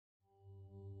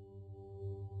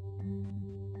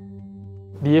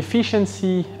The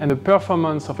efficiency and the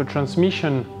performance of a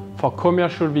transmission for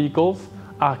commercial vehicles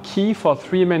are key for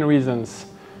three main reasons: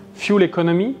 fuel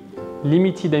economy,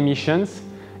 limited emissions,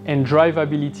 and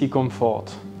drivability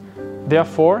comfort.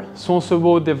 Therefore,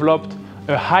 Soncebo developed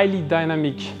a highly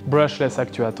dynamic brushless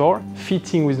actuator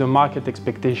fitting with the market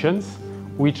expectations,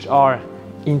 which are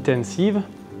intensive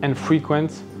and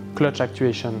frequent clutch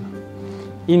actuation.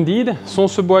 Indeed,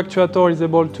 Soncebo actuator is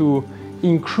able to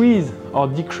increase or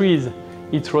decrease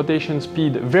its rotation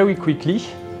speed very quickly.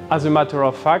 As a matter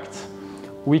of fact,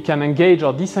 we can engage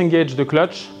or disengage the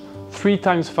clutch 3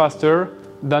 times faster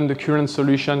than the current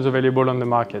solutions available on the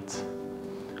market.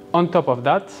 On top of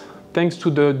that, thanks to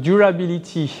the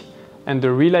durability and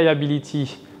the reliability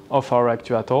of our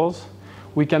actuators,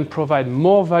 we can provide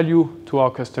more value to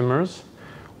our customers,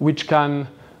 which can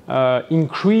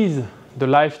increase the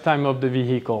lifetime of the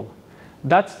vehicle.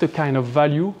 That's the kind of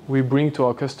value we bring to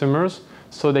our customers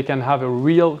so they can have a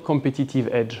real competitive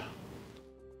edge.